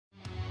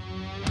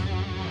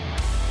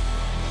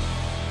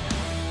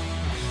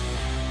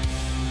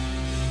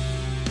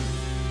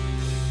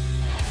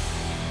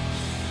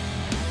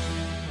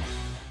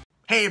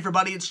Hey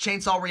everybody, it's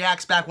Chainsaw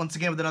Reacts back once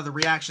again with another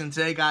reaction.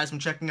 Today, guys, I'm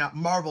checking out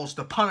Marvel's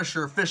The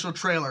Punisher official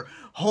trailer.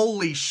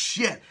 Holy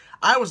shit,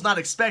 I was not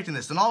expecting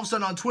this. And all of a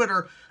sudden on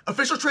Twitter,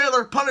 official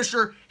trailer,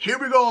 Punisher, here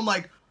we go. I'm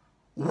like,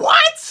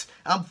 what?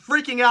 I'm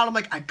freaking out. I'm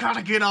like, I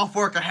gotta get off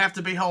work. I have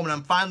to be home. And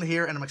I'm finally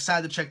here, and I'm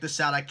excited to check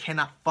this out. I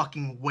cannot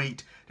fucking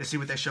wait to see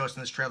what they show us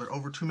in this trailer.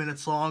 Over 2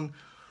 minutes long.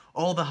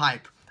 All the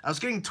hype. I was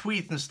getting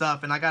tweets and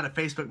stuff, and I got a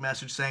Facebook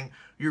message saying,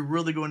 you're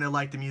really going to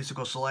like the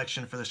musical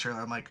selection for this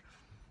trailer. I'm like,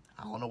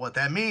 I don't know what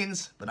that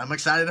means, but I'm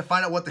excited to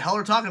find out what the hell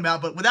they're talking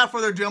about. But without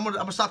further ado, I'm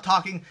gonna stop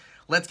talking.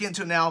 Let's get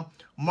into it now.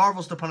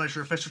 Marvel's The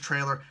Punisher official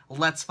trailer.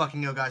 Let's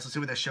fucking go, guys. Let's see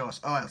what they show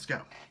us. All right, let's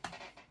go.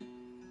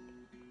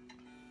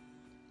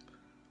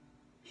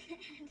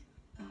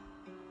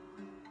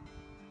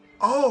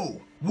 Oh,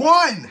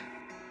 one!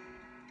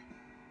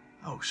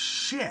 Oh,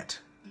 shit.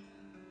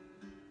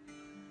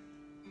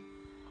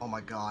 Oh,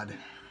 my God.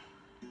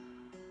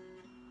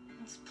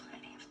 There's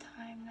plenty of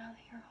time now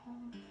that you're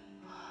home.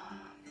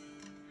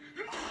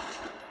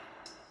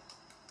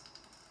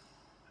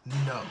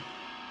 No.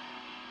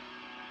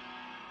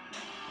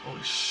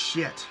 Holy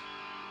shit.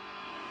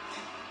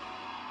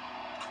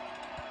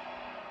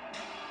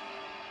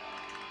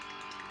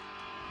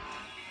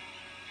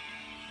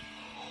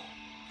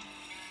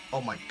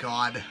 Oh my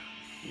God.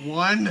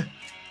 One.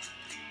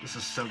 This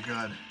is so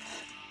good.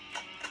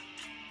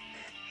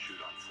 Shoot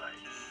on sight.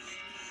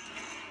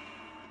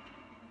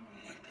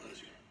 My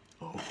pleasure.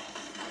 Oh.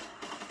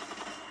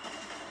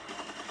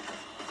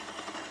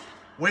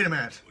 Wait a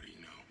minute. What do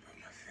you know about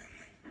my family?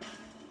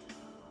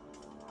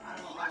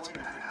 Oh, that's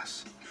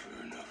badass.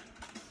 Fair enough.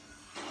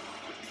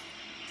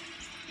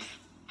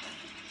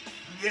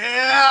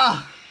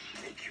 Yeah!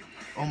 Take your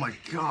money. Oh my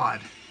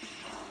God.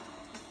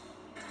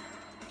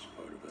 It's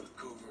part of a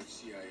covert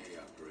CIA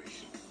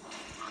operation.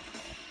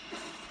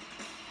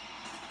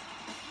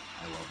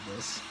 I love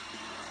this.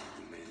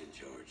 The man in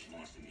charge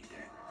wants to meet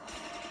that.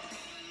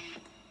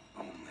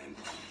 Homeland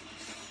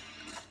Police.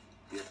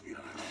 The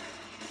FBI.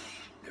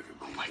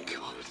 Everybody. Oh my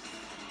God.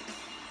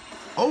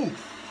 Oh!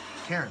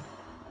 Karen.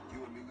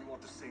 You and me, we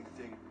want the same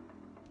thing.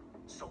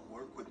 So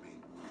work with me.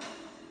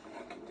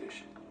 On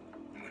condition.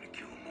 I'm gonna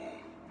kill them all.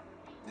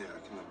 Yeah, I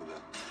can live with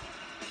that.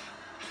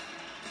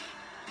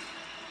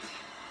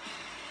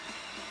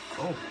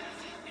 Oh.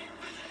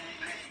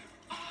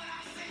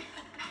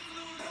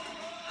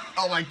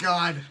 Oh my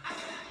God.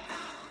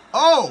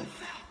 Oh!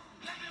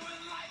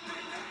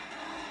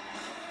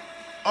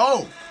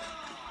 Oh!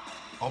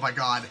 Oh my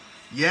God.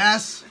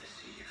 Yes!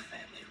 See your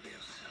family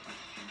real soon.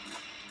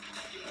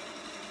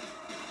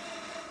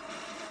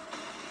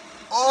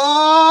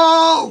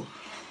 Oh!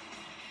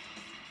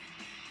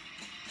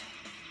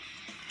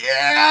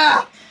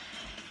 Yeah!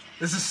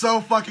 This is so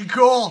fucking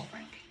cool!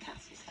 Frank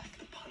Cassie's like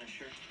the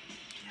Punisher.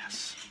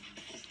 Yes.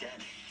 He's dead.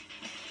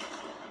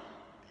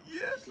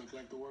 Yes. This looks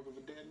like the work of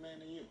a dead man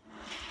to you.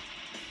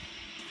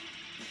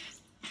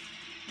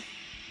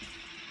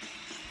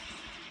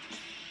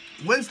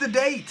 When's the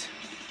date?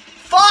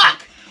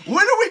 Fuck! When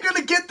are we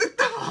gonna get the...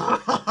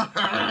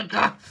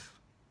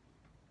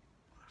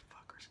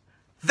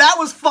 That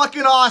was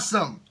fucking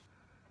awesome!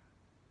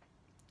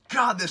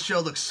 God, this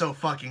show looks so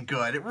fucking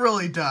good. It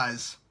really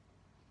does.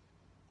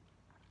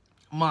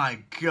 My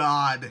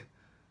God.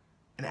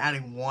 And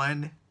adding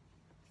one.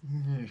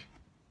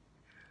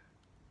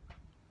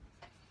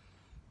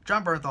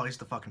 Jon Bernthal, he's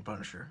the fucking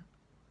Punisher.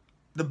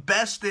 The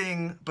best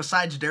thing,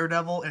 besides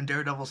Daredevil and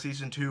Daredevil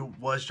Season 2,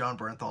 was Jon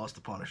Bernthal as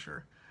the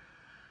Punisher.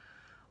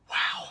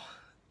 Wow.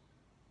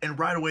 And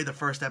right away, the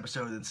first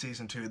episode in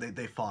Season 2,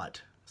 they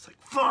fought. It's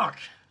like, fuck!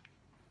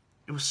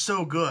 It was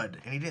so good.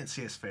 And he didn't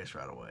see his face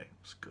right away.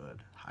 It was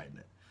good, hiding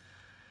it.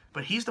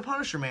 But he's the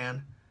Punisher,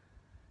 man.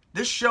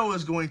 This show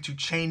is going to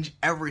change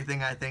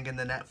everything, I think, in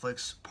the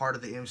Netflix part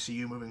of the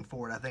MCU moving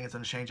forward. I think it's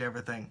going to change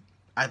everything.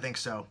 I think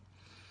so.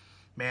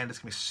 Man, it's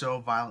going to be so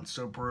violent,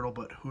 so brutal,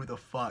 but who the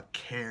fuck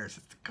cares?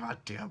 It's the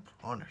goddamn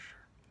Punisher.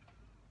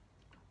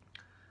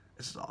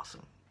 This is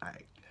awesome. I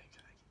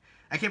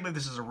can't believe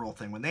this is a real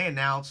thing. When they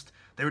announced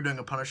they were doing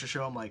a Punisher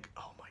show, I'm like,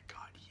 oh my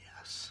God,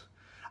 yes.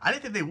 I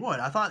didn't think they would.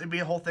 I thought it'd be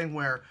a whole thing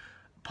where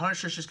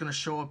Punisher's just going to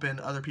show up in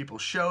other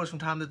people's shows from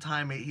time to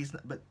time.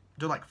 But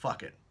they're like,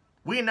 fuck it.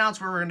 We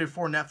announced we were going to do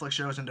 4 Netflix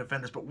shows and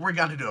Defenders, but we're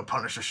going to do a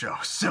Punisher show.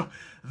 So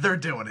they're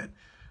doing it.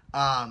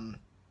 Man.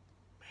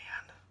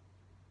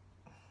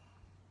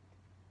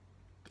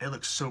 It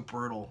looks so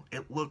brutal.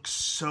 It looks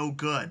so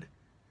good.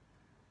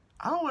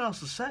 I don't know what else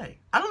to say.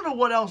 I don't know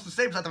what else to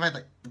say besides the fact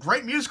that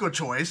great musical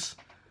choice.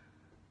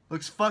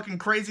 Looks fucking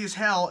crazy as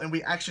hell, and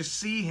we actually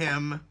see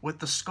him with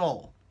the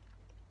skull,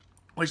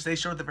 which they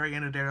showed at the very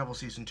end of Daredevil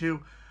Season 2,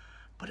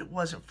 but it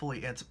wasn't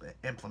fully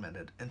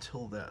implemented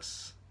until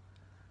this.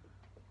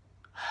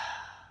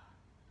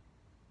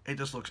 It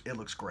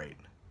looks great.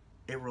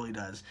 It really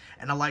does.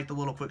 And I like the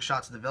little quick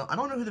shots of the villain. I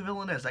don't know who the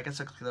villain is. I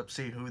guess I could up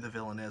see who the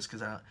villain is,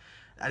 because I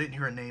didn't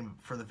hear a name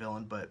for the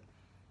villain, but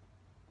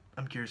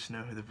I'm curious to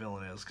know who the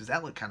villain is, because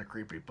that looked kind of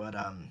creepy, but,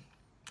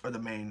 or the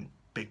main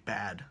big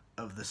bad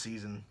of the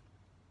season.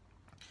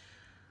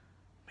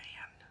 Man.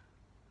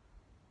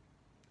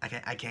 I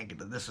can't get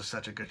this. Was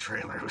such a good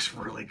trailer. It was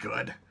really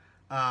good.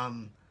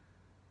 That's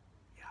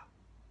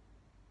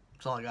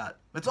all I got.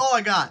 That's all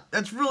I got.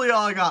 That's really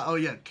all I got. Oh,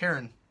 yeah,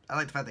 Karen. I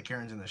like the fact that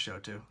Karen's in this show,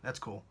 too. That's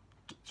cool.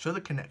 Show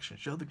the connection.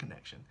 Show the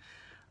connection.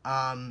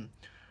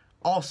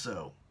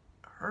 Also,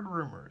 heard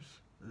rumors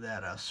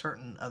that a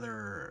certain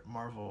other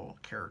Marvel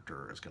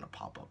character is going to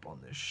pop up on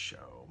this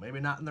show. Maybe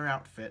not in their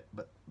outfit,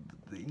 but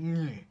the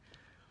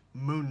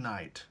Moon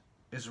Knight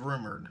is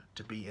rumored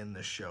to be in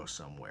this show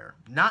somewhere.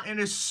 Not in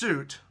his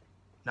suit,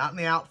 not in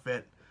the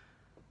outfit,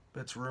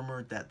 but it's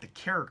rumored that the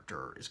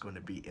character is going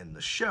to be in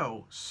the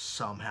show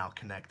somehow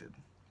connected.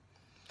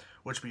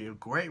 Which would be a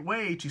great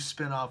way to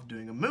spin off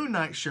doing a Moon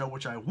Knight show,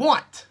 which I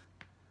want.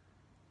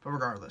 But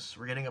regardless,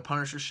 we're getting a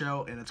Punisher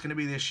show, and it's going to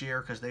be this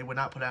year because they would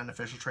not put out an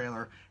official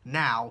trailer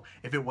now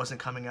if it wasn't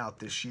coming out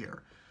this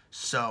year.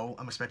 So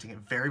I'm expecting it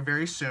very,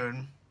 very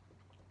soon.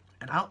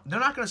 And they're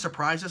not going to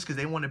surprise us because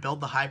they want to build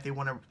the hype. They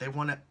want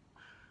to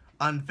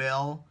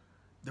unveil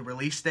the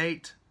release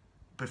date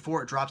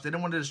before it drops. They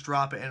don't want to just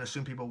drop it and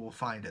assume people will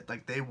find it.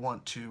 Like, they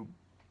want to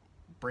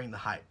bring the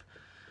hype.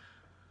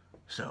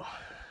 So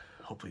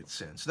hopefully it's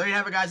soon. So there you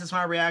have it, guys. That's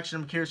my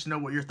reaction. I'm curious to know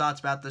what your thoughts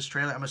about this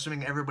trailer. I'm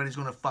assuming everybody's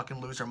going to fucking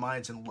lose their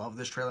minds and love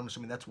this trailer. I'm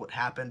assuming that's what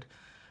happened.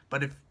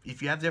 But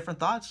if you have different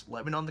thoughts,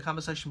 let me know in the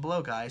comment section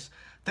below, guys.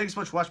 Thanks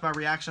so much for watching my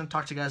reaction.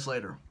 Talk to you guys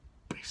later.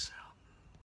 Peace out.